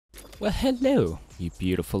Well, hello, you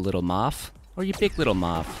beautiful little moth. Or you big little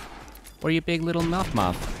moth. Or you big little moth.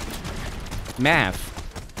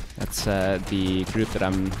 Math. That's the group that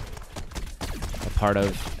I'm a part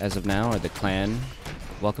of as of now, or the clan.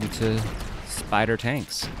 Welcome to Spider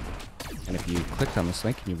Tanks. And if you clicked on this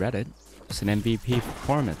link and you read it, it's an MVP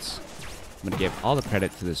performance. I'm gonna give all the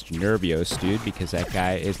credit to this Nervios dude because that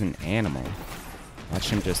guy is an animal. Watch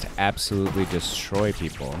him just absolutely destroy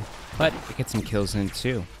people. But it gets some kills in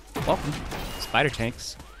too. Welcome, Spider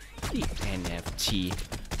Tanks, the NFT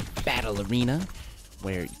battle arena,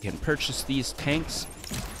 where you can purchase these tanks,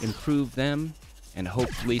 improve them, and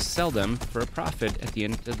hopefully sell them for a profit at the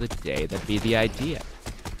end of the day. That'd be the idea.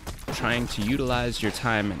 Trying to utilize your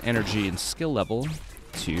time and energy and skill level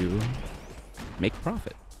to make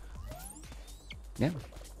profit. Yeah,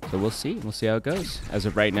 so we'll see. We'll see how it goes. As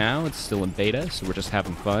of right now, it's still in beta, so we're just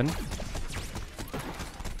having fun.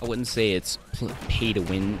 I wouldn't say it's pay to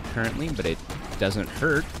win currently, but it doesn't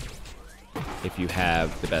hurt if you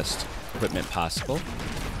have the best equipment possible.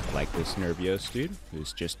 Like this Nervios dude,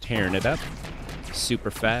 who's just tearing it up. Super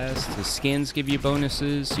fast. The skins give you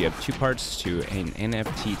bonuses. You have two parts to an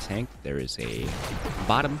NFT tank. There is a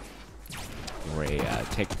bottom, or a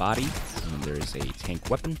tank body, and there is a tank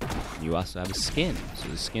weapon. You also have a skin, so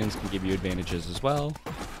the skins can give you advantages as well.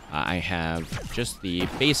 I have just the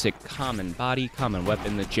basic common body, common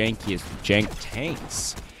weapon, the jankiest Jank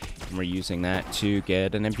Tanks. And we're using that to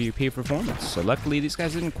get an MVP performance. So luckily these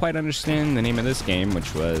guys didn't quite understand the name of this game,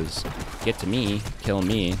 which was get to me, kill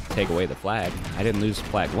me, take away the flag. I didn't lose the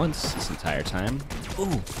flag once this entire time.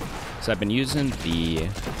 Ooh. So I've been using the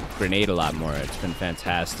grenade a lot more. It's been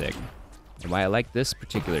fantastic. And why I like this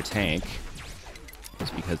particular tank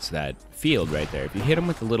is because that field right there. If you hit him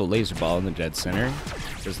with the little laser ball in the dead center,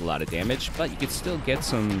 there's a lot of damage, but you could still get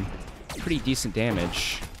some pretty decent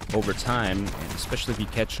damage over time, and especially if you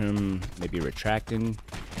catch them maybe retracting.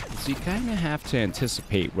 So you kind of have to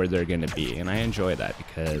anticipate where they're going to be, and I enjoy that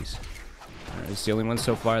because it's the only one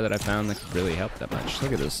so far that I found that could really help that much.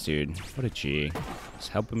 Look at this dude. What a G. He's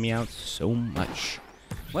helping me out so much.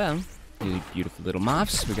 Well, you beautiful little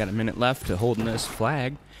moths, we got a minute left to holding this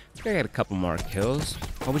flag. I got a couple more kills.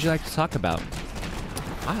 What would you like to talk about?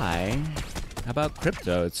 How about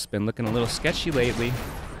crypto? It's been looking a little sketchy lately.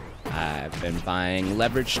 I've been buying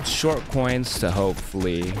leveraged short coins to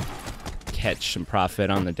hopefully catch some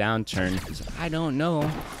profit on the downturn because I don't know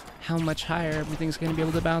how much higher everything's going to be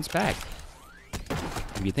able to bounce back.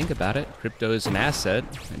 If you think about it, crypto is an asset,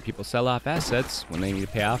 and people sell off assets when they need to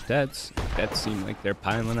pay off debts. Debts seem like they're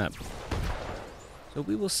piling up. So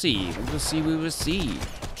we will see. We will see.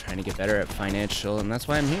 Trying to get better at financial, and that's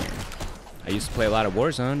why I'm here. I used to play a lot of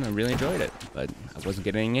Warzone. I really enjoyed it, but I wasn't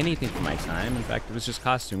getting anything for my time. In fact, it was just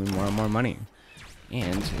costing me more and more money.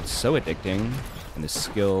 And it's so addicting, and the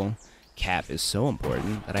skill cap is so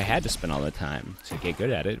important that I had to spend all the time to get good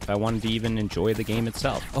at it if I wanted to even enjoy the game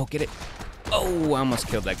itself. Oh, get it. Oh, I almost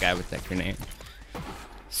killed that guy with that grenade.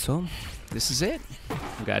 So, this is it.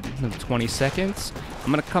 We've got 20 seconds.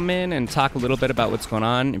 I'm going to come in and talk a little bit about what's going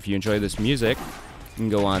on. If you enjoy this music, you can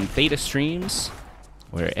go on Theta Streams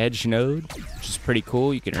or Edge Node, which is pretty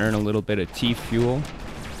cool. You can earn a little bit of T-Fuel.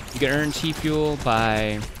 You can earn T-Fuel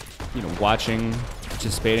by, watching,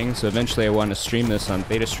 participating. So eventually I want to stream this on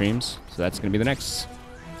Theta Streams. So that's going to be the next.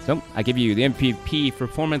 So I give you the MVP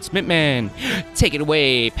performance, Mintman. Take it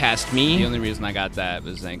away past me. The only reason I got that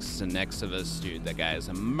was thanks to Nexus, dude. That guy is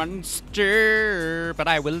a monster, but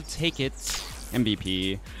I will take it.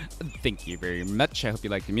 MVP. Thank you very much. I hope you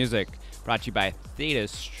like the music. Brought to you by Theta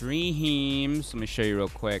Streams. Let me show you real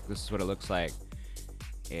quick. This is what it looks like.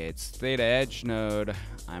 It's Theta Edge Node.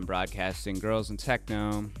 I'm broadcasting girls and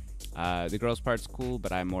techno. The girls part's cool,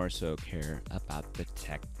 but I more so care about the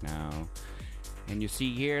techno. And you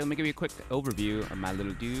see here, let me give you a quick overview of my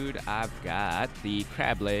little dude. I've got the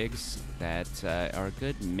crab legs that are a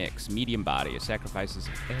good mix. Medium body. It sacrifices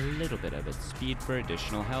a little bit of its speed for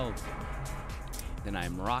additional health. Then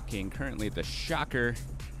I'm rocking currently the Shocker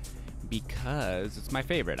because it's my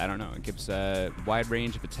favorite. I don't know. It gives a wide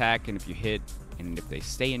range of attack, and if you hit, and if they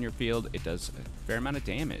stay in your field, it does a fair amount of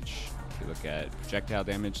damage. If you look at projectile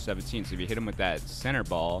damage, 17. So if you hit them with that center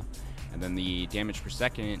ball, and then the damage per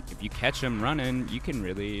second, if you catch them running, you can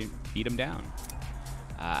really beat them down.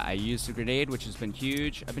 I used the grenade, which has been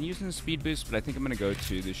huge. I've been using the speed boost, but I think I'm going to go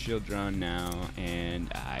to the shield drone now.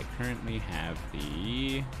 And I currently have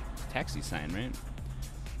the taxi sign, right?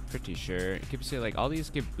 Pretty sure. It gives you, all these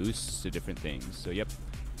give boosts to different things. So, yep.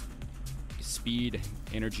 Speed,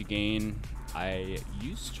 energy gain. I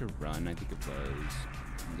used to run, I think it was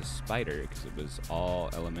the spider, because it was all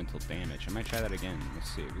elemental damage. I might try that again.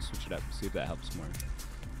 Let's see. We'll switch it up. See if that helps more.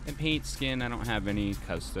 And paint skin, I don't have any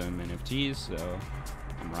custom NFTs, so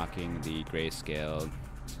I'm rocking the grayscale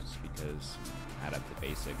just because out of the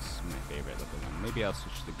basics, my favorite looking one. Maybe I'll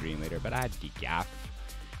switch to the green later, but I had degaff.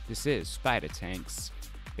 This is Spider Tanks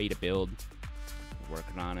beta build.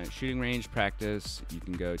 Working on it. Shooting range practice. You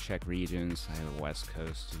can go check regions. I have West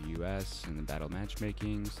Coast to US and the battle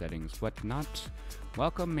matchmaking settings, whatnot.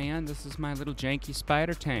 Welcome, man. This is my little janky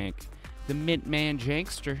spider tank, the Mintman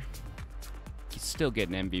Jankster. He's still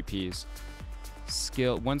getting MVPs.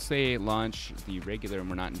 Skill. Once they launch the regular and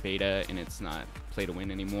we're not in beta and it's not play to win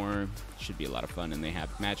anymore, it should be a lot of fun. And they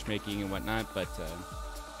have matchmaking and whatnot. But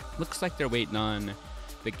looks like they're waiting on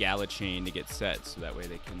the Gala chain to get set, so that way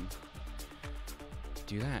they can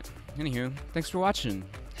do that. Anywho, thanks for watching.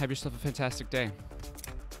 Have yourself a fantastic day.